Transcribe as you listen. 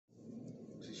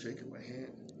shaking my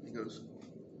hand. He goes,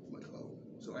 I'm like, oh.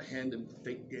 So I hand him the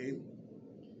fake game,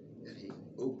 and he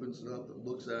opens it up and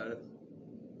looks at it.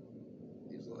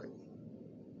 He's like,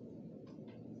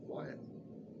 quiet.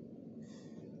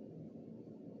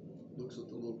 Looks at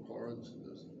the little cards and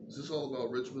goes, is this all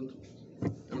about Richmond?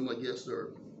 And I'm like, yes,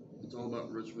 sir. It's all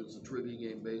about Richmond. It's a trivia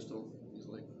game based on. He's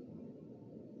like,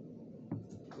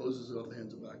 closes it up and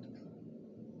hands it back to me.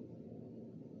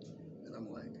 And I'm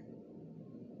like,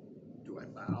 do I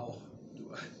bow?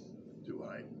 Do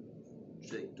I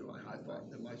shake? Do I high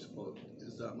five? Am I supposed?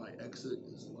 Is that my exit?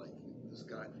 Is like this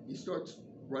guy? He starts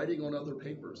writing on other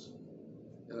papers,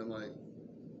 and I'm like,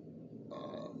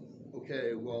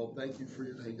 okay, well, thank you for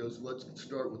your. He goes, let's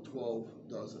start with 12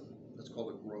 dozen. Let's call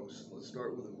it gross. Let's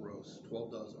start with a gross.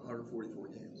 12 dozen, 144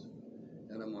 games.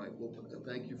 And I'm like, well,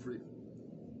 thank you for.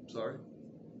 Sorry.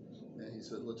 And he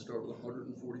said, let's start with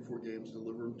 144 games,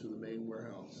 deliver them to the main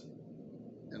warehouse.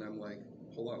 And I'm like,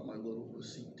 pull out my little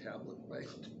receipt tablet, right,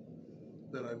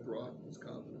 that I brought, was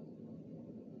confident.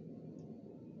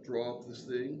 Draw up this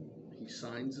thing, he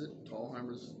signs it,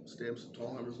 Tallheimer's, stamps the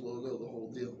Tallheimer's logo, the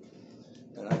whole deal.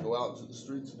 And I go out into the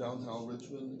streets of downtown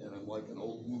Richmond, and I'm like an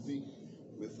old movie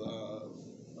with,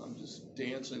 I'm just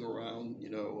dancing around,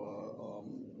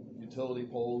 utility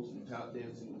poles and tap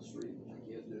dancing in the street, which I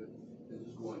can't do, and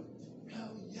just going,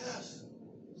 hell yes,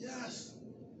 yes,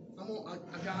 I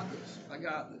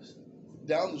got this.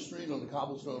 Down the street on the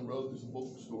cobblestone road, there's a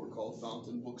bookstore called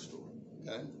Fountain Bookstore,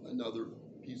 okay? Another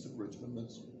piece of Richmond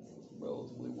that's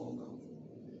relatively well known.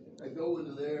 I go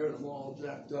into there and I'm all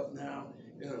jacked up now,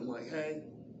 and I'm like, hey,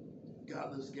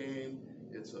 got this game.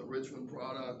 It's a Richmond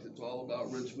product. It's all about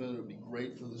Richmond. It'll be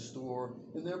great for the store.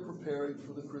 And they're preparing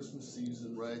for the Christmas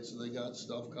season, right? So they got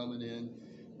stuff coming in.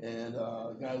 And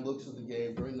a guy looks at the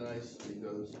game, very nice. He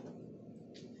goes,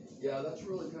 yeah, that's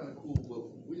really kind of cool, but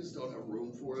we just don't have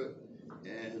room for it.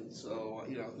 And so,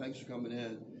 thanks for coming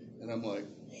in. And I'm like,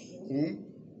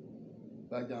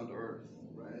 back down to earth,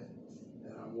 right?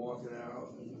 And I'm walking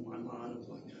out, and in my mind, I was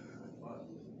like, I thought,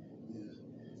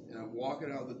 and I'm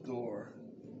walking out the door,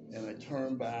 and I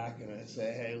turn back, and I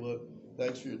say, hey, look,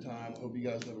 thanks for your time. Hope you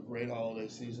guys have a great holiday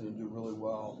season and do really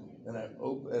well. And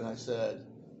I said,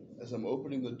 as I'm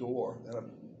opening the door, and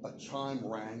a chime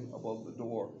rang above the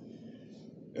door,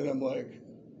 and I'm like,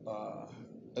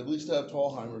 at least I have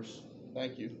Tallheimer's.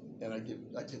 Thank you. And I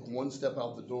take one step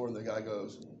out the door, and the guy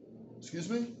goes, excuse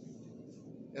me?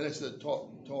 And I said, oh,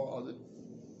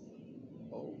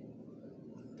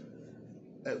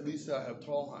 at least I have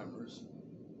Tallheimer's.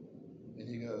 And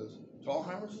he goes,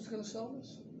 Tallheimer's is going to sell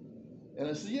this? And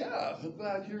I said, yeah. In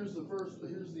fact, here's the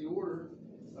order.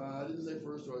 I didn't say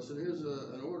first order. I said, here's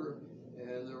an order,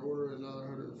 and they're ordering another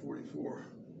 144.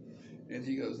 And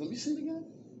he goes, let me see it again.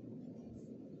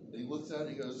 And he looks at it,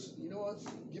 he goes, you know what?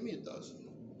 Give me a dozen.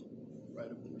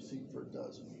 Write up the receipt for a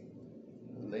dozen.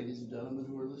 And ladies and gentlemen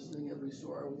who are listening, every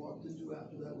store I walked into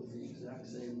after that was the exact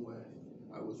same way.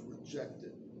 I was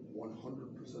rejected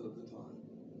 100% of the time.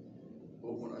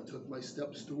 But when I took my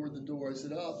steps toward the door, I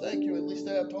said, oh, thank you, at least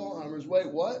I have Tallheimer's. Wait,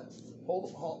 what?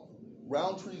 Hold.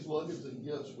 Roundtree's Luggage and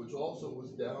Gifts, which also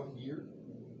was down here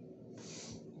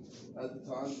at the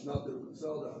time, not that it would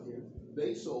sell down here,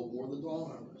 they sold more than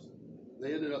Tallheimer's.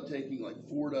 They ended up taking like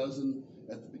 4 dozen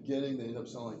at the beginning. They ended up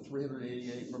selling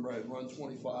 388. Remember, I had run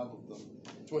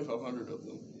 2,500 of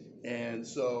them. And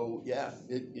so, yeah,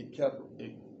 I kept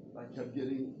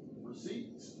getting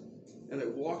receipts. And I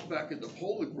walked back into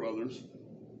Polick Brothers,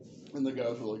 and the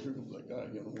guys were like, here comes that guy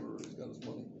again, where he's got his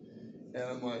money. And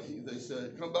I'm like, they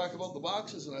said, come back about the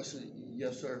boxes. And I said,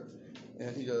 yes, sir.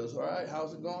 And he goes, all right,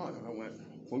 how's it going? And I went,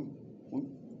 whoop, whoop,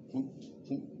 whoop,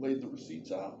 whoop, laid the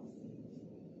receipts out.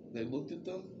 They looked at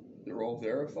them. They're all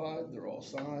verified. They're all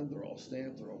signed. They're all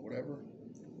stamped. They're all whatever.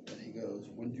 And he goes,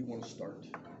 when do you want to start?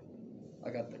 I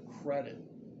got the credit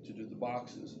to do the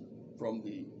boxes from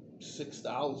the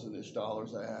 $6,000-ish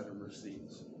I had in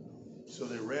receipts. So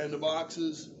they ran the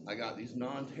boxes. I got these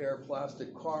non-tear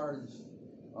plastic cards.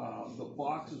 The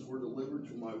boxes were delivered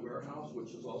to my warehouse,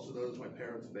 which is also known as my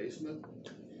parents' basement.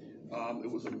 It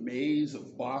was a maze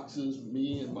of boxes.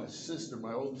 Me and my sister,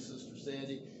 my oldest sister,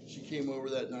 Sandy, she came over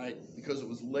that night because it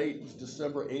was late. It was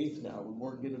December 8th now. We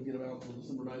weren't going to get them out until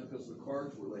December 9th because the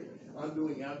cards were late. I'm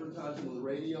doing advertising on the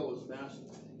radio as mass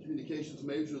communications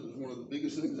major. It was one of the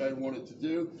biggest things I wanted to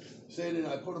do. Sandy and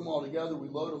I put them all together. We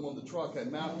load them on the truck. I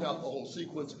mapped out the whole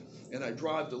sequence, and I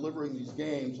drive delivering these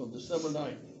games on December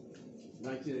 9th,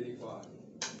 1985.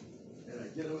 And I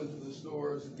get them into the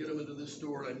stores, get them into this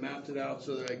store, and I mapped it out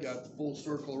so that I got the full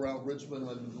circle around Richmond.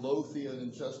 I'm in Lothian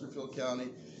in Chesterfield County,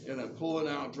 and I'm pulling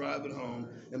out, driving home,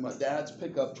 and my dad's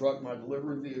pickup truck, my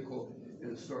delivery vehicle,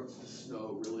 and it starts to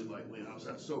snow really lightly, and I was,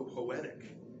 that's so poetic,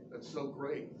 that's so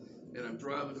great. And I'm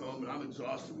driving home, and I'm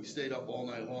exhausted. We stayed up all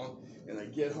night long, and I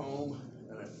get home,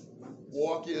 and I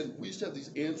walk in. We used to have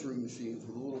these answering machines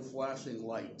with a little flashing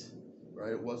light,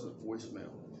 right? It wasn't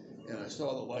voicemail. And I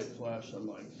saw the light flash on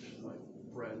my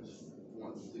friends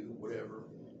wanted to do whatever.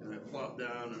 And I plopped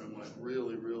down, and I'm like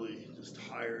really, really just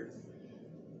tired,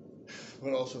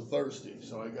 but also thirsty.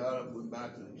 So I got up, went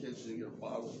back to the kitchen to get a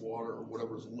bottle of water or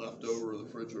whatever's left over in the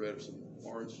refrigerator, some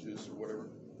orange juice or whatever.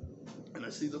 And I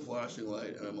see the flashing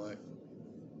light, and I'm like,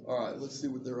 all right, let's see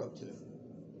what they're up to.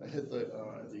 I hit the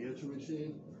answer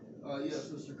machine. Yes,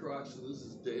 Mr. Croxton, this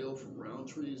is Dale from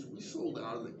Roundtrees. We sold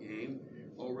out of the game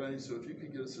already, so if you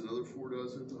could get us another 4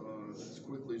 dozen as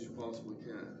quickly as you possibly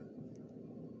can.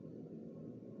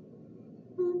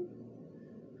 Boop.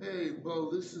 Hey, Bo,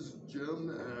 this is Jim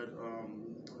at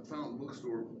Fountain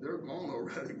Bookstore. They're gone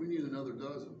already. We need another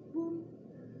dozen. Boop.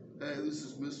 Hey, this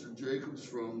is Mr. Jacobs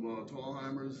from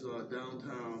Tallheimer's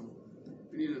downtown.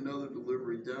 We need another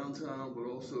delivery downtown, but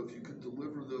also if you could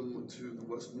deliver them to the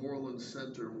Westmoreland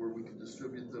Center where we could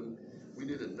distribute them, we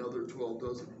need another 12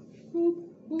 dozen. Boop,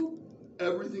 boop.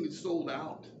 Everything is sold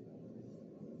out.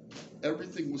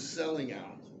 Everything was selling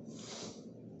out.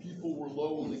 People were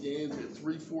low on the games.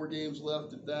 We had 3-4 games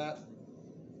left at that.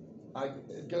 I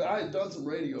had done some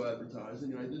radio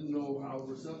advertising, and I didn't know how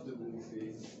receptive it would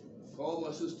be. Called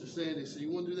my sister Sandy, said, you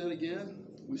want to do that again?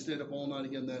 We stayed up all night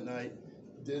again that night,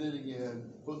 did it again,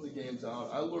 put the games out.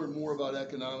 I learned more about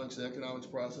economics, the economics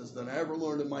process, than I ever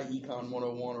learned in my Econ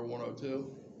 101 or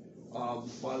 102.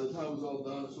 By the time it was all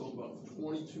done, I sold about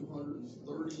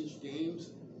 2,230-ish games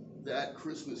that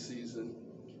Christmas season,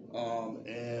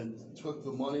 and took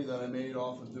the money that I made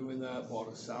off of doing that,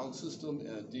 bought a sound system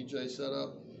and a DJ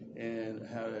setup, and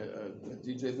had a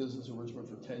DJ business in Richmond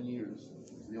for 10 years.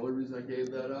 The only reason I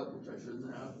gave that up, which I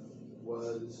shouldn't have,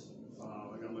 was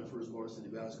I got my first varsity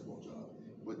basketball job.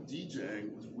 But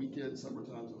DJing was weekends, summer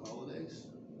times, and holidays,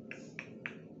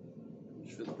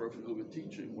 which fits perfectly with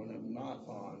teaching when I'm not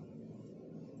on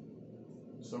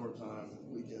summertime,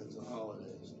 weekends, and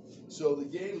holidays. So the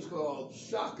game is called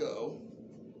Shaco,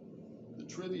 the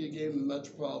trivia game in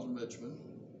Metropolitan Richmond.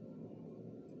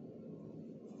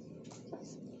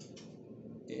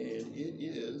 And it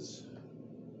is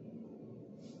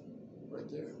right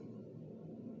there.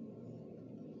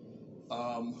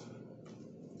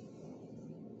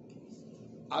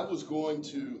 I was going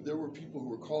to, there were people who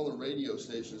were calling radio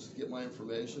stations to get my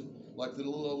information, like the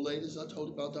little old ladies I told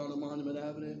you about down on Monument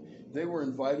Avenue. They were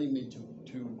inviting me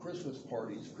to Christmas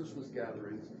parties, Christmas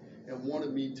gatherings, and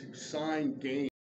wanted me to sign games.